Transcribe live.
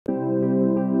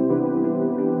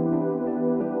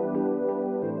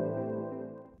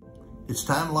It's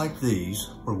times like these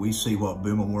where we see what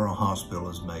Boone Memorial Hospital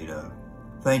is made of.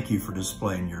 Thank you for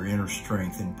displaying your inner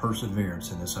strength and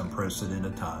perseverance in this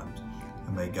unprecedented times,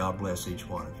 and may God bless each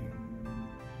one of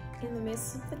you. In the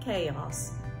midst of the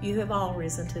chaos, you have all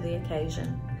risen to the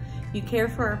occasion. You care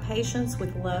for our patients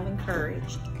with love and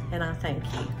courage, and I thank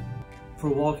you. For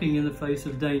walking in the face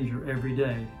of danger every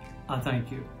day, I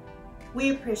thank you.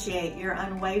 We appreciate your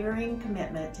unwavering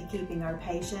commitment to keeping our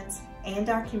patients and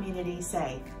our community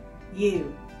safe.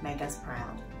 You make us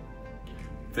proud.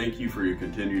 Thank you for your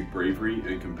continued bravery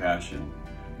and compassion,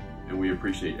 and we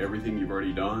appreciate everything you've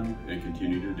already done and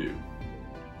continue to do.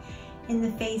 In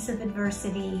the face of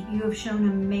adversity, you have shown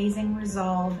amazing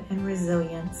resolve and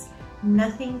resilience.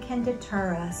 Nothing can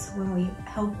deter us when we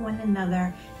help one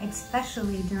another,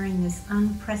 especially during this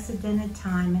unprecedented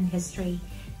time in history.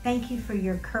 Thank you for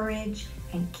your courage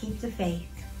and keep the faith.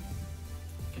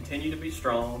 Continue to be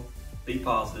strong, be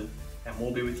positive, and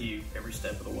we'll be with you every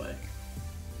step of the way.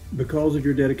 Because of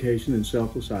your dedication and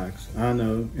selfless acts, I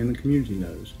know, and the community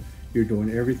knows, you're doing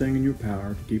everything in your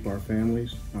power to keep our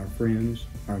families, our friends,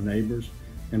 our neighbors,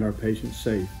 and our patients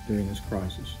safe during this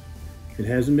crisis. It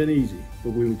hasn't been easy,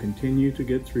 but we will continue to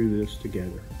get through this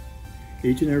together.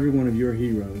 Each and every one of you are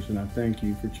heroes, and I thank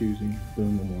you for choosing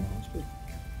Boone Memorial Hospital.